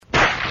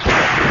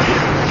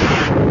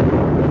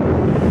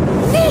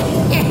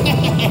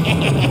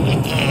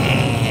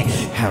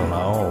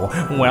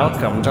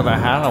Welcome to the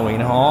Halloween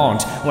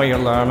Haunt, where you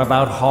learn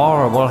about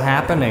horrible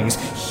happenings,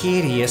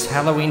 hideous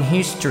Halloween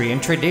history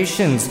and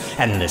traditions,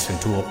 and listen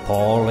to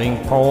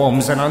appalling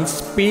poems and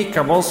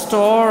unspeakable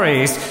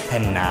stories.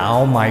 And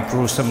now, my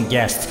gruesome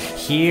guest,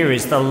 here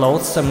is the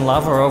loathsome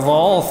lover of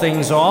all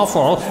things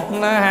awful, the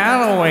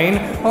Halloween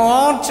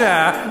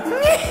Haunter.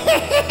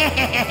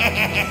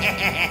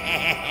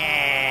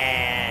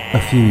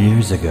 A few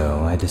years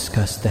ago, I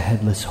discussed the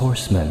Headless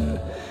Horseman,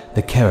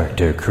 the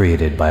character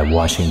created by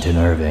Washington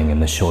Irving in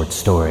the short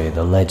story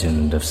The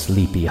Legend of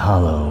Sleepy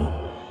Hollow.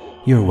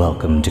 You're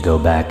welcome to go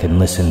back and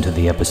listen to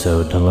the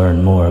episode to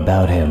learn more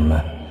about him.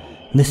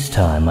 This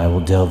time I will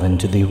delve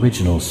into the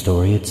original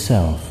story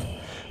itself,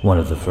 one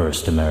of the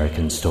first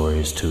American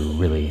stories to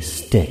really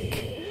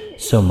stick,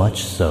 so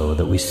much so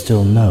that we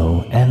still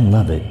know and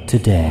love it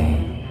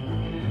today.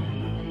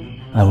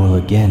 I will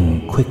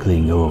again quickly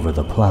go over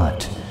the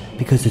plot,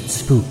 because it's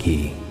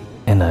spooky,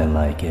 and I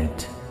like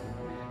it.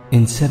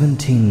 In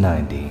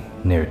 1790,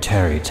 near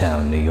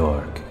Tarrytown, New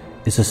York,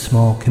 is a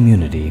small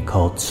community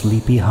called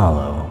Sleepy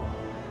Hollow.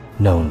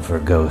 Known for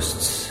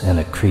ghosts and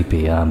a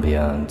creepy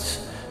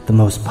ambiance, the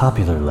most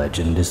popular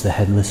legend is the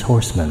Headless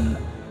Horseman,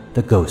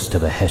 the ghost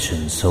of a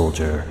Hessian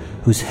soldier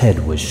whose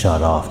head was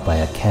shot off by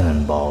a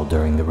cannonball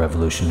during the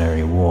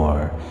Revolutionary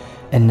War,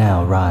 and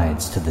now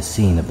rides to the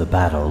scene of the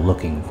battle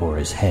looking for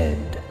his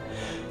head.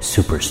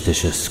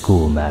 Superstitious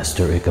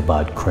schoolmaster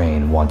Ichabod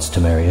Crane wants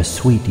to marry a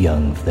sweet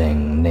young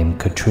thing named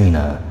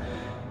Katrina,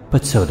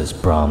 but so does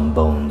Brom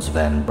Bones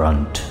Van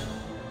Brunt.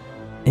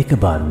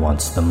 Ichabod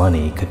wants the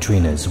money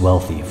Katrina's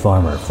wealthy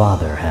farmer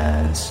father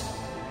has.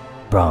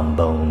 Brom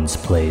Bones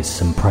plays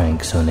some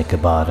pranks on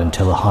Ichabod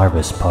until a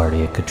harvest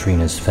party at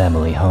Katrina's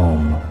family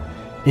home.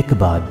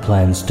 Ichabod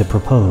plans to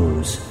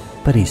propose,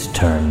 but he's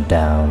turned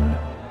down.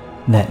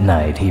 That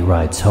night he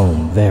rides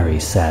home very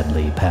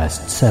sadly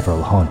past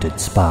several haunted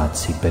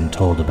spots he'd been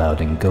told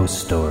about in ghost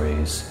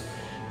stories.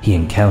 He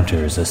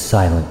encounters a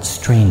silent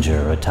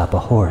stranger atop a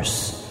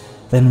horse,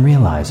 then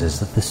realizes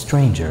that the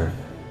stranger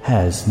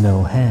has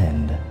no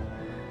hand.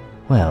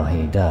 Well,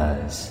 he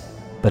does,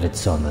 but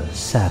it's on the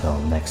saddle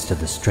next to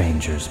the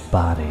stranger's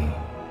body.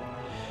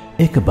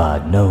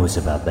 Ichabod knows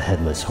about the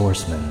Headless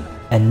Horseman,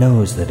 and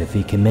knows that if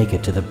he can make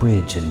it to the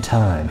bridge in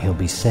time, he'll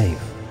be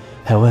safe.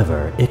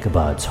 However,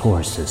 Ichabod's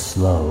horse is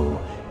slow,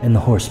 and the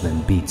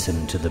horseman beats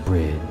him to the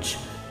bridge,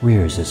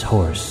 rears his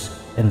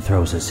horse, and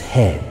throws his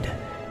head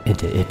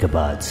into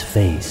Ichabod's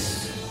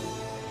face.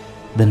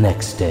 The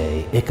next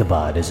day,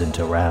 Ichabod isn't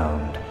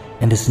around,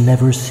 and is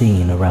never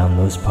seen around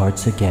those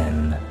parts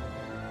again.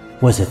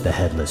 Was it the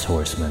Headless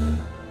Horseman,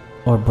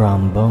 or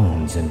Brom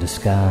Bones in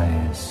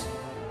disguise?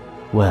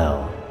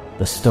 Well,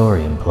 the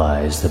story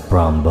implies that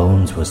Brom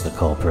Bones was the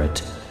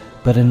culprit,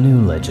 but a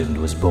new legend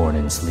was born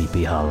in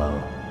Sleepy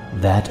Hollow.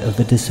 That of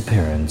the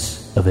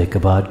disappearance of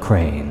Ichabod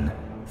Crane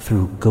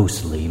through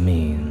ghostly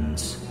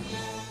means.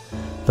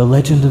 The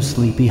Legend of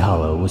Sleepy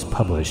Hollow was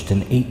published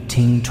in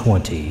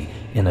 1820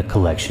 in a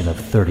collection of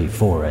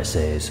 34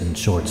 essays and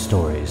short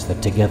stories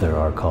that together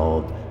are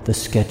called The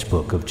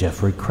Sketchbook of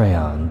Geoffrey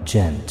Crayon,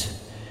 Gent.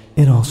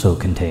 It also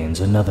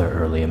contains another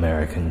early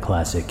American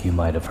classic you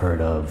might have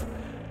heard of,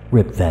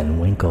 Rip Van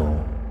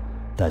Winkle.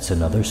 That's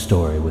another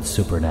story with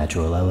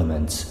supernatural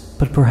elements,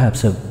 but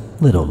perhaps a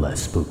little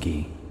less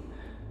spooky.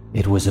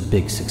 It was a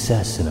big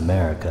success in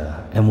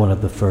America, and one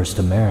of the first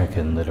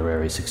American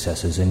literary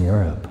successes in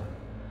Europe.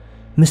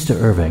 Mr.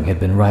 Irving had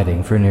been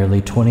writing for nearly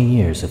 20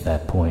 years at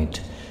that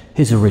point.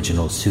 His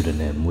original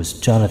pseudonym was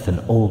Jonathan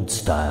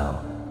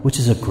Oldstyle, which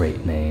is a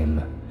great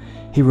name.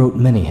 He wrote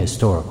many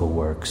historical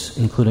works,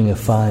 including a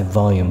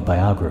 5-volume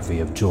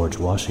biography of George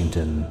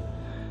Washington.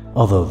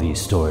 Although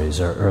these stories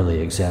are early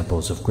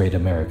examples of great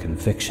American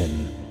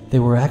fiction, they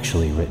were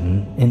actually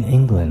written in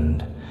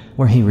England,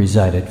 where he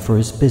resided for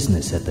his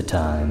business at the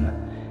time.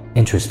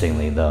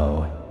 Interestingly,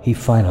 though, he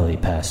finally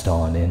passed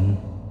on in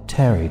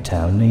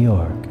Tarrytown, New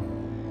York,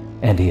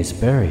 and he is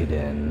buried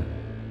in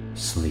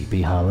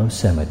Sleepy Hollow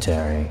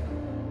Cemetery.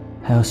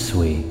 How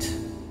sweet.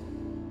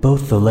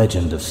 Both the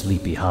legend of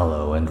Sleepy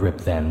Hollow and Rip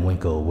Van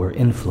Winkle were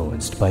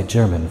influenced by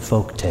German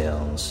folk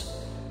tales.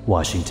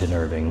 Washington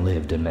Irving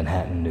lived in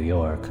Manhattan, New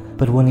York,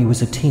 but when he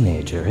was a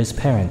teenager, his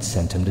parents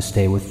sent him to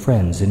stay with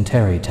friends in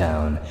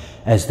Tarrytown,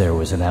 as there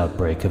was an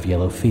outbreak of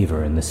yellow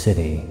fever in the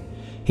city.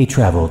 He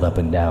traveled up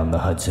and down the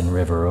Hudson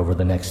River over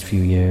the next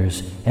few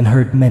years and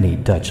heard many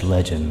Dutch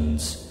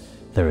legends.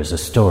 There is a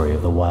story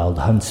of the wild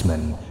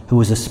huntsman, who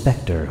was a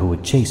specter who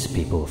would chase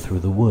people through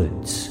the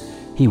woods.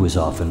 He was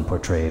often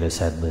portrayed as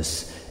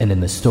headless, and in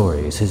the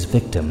stories his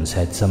victims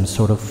had some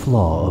sort of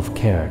flaw of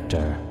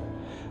character.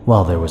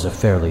 While there was a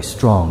fairly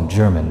strong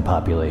German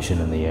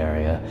population in the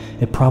area,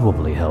 it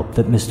probably helped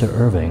that Mr.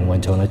 Irving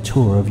went on a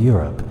tour of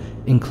Europe,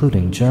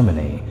 including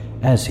Germany,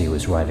 as he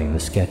was writing the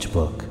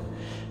sketchbook.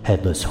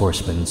 Headless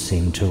horsemen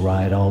seemed to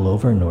ride all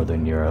over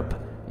Northern Europe,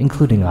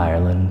 including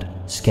Ireland,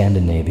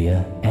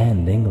 Scandinavia,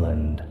 and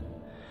England.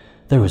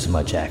 There was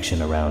much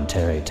action around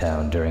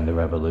Tarrytown during the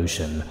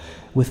Revolution,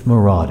 with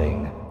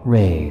marauding,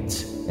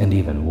 raids, and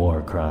even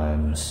war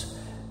crimes.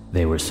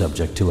 They were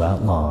subject to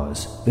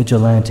outlaws,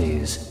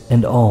 vigilantes,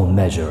 and all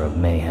measure of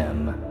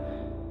mayhem.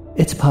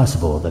 It's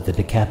possible that the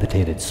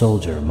decapitated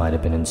soldier might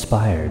have been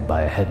inspired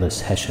by a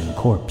headless Hessian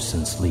corpse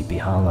in Sleepy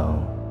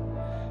Hollow.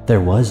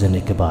 There was an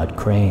Ichabod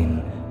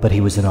Crane, but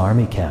he was an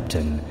army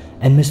captain,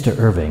 and Mr.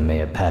 Irving may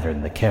have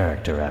patterned the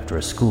character after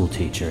a school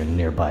teacher in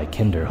nearby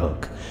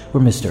Kinderhook,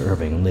 where Mr.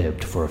 Irving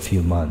lived for a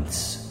few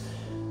months.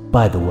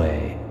 By the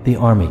way, the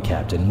army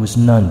captain was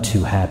none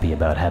too happy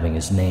about having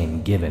his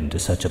name given to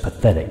such a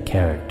pathetic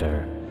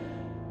character,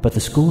 but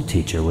the school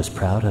teacher was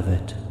proud of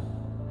it.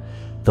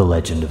 The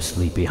legend of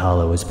Sleepy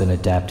Hollow has been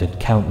adapted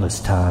countless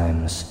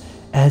times.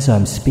 As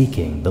I'm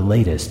speaking, the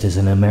latest is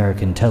an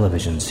American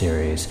television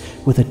series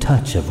with a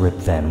touch of Rip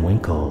Van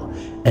Winkle,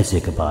 as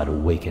Ichabod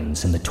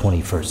awakens in the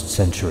 21st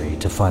century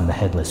to find the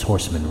Headless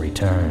Horseman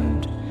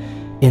returned.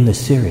 In the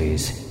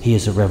series, he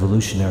is a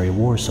Revolutionary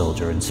War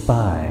soldier and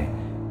spy,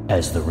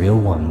 as the real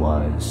one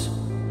was.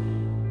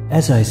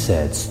 As I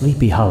said,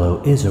 Sleepy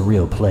Hollow is a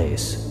real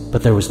place,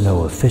 but there was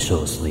no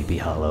official Sleepy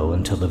Hollow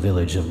until the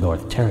village of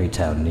North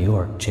Tarrytown, New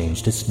York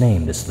changed its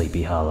name to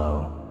Sleepy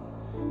Hollow.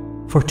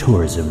 For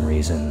tourism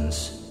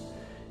reasons.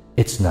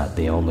 It's not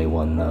the only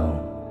one,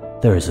 though.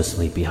 There is a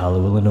Sleepy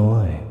Hollow,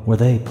 Illinois, where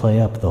they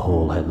play up the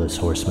whole Headless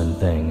Horseman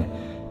thing,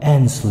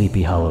 and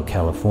Sleepy Hollow,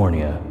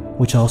 California,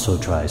 which also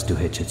tries to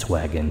hitch its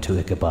wagon to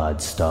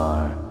Ichabod's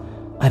star.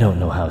 I don't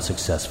know how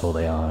successful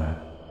they are.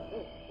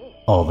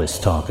 All this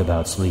talk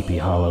about Sleepy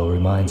Hollow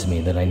reminds me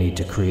that I need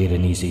to create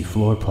an easy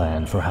floor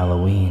plan for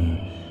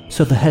Halloween,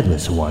 so the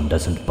Headless One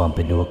doesn't bump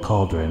into a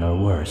cauldron or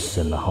worse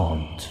in the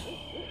haunt.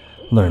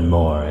 Learn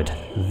more at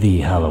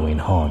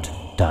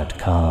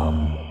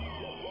thehalloweenhaunt.com.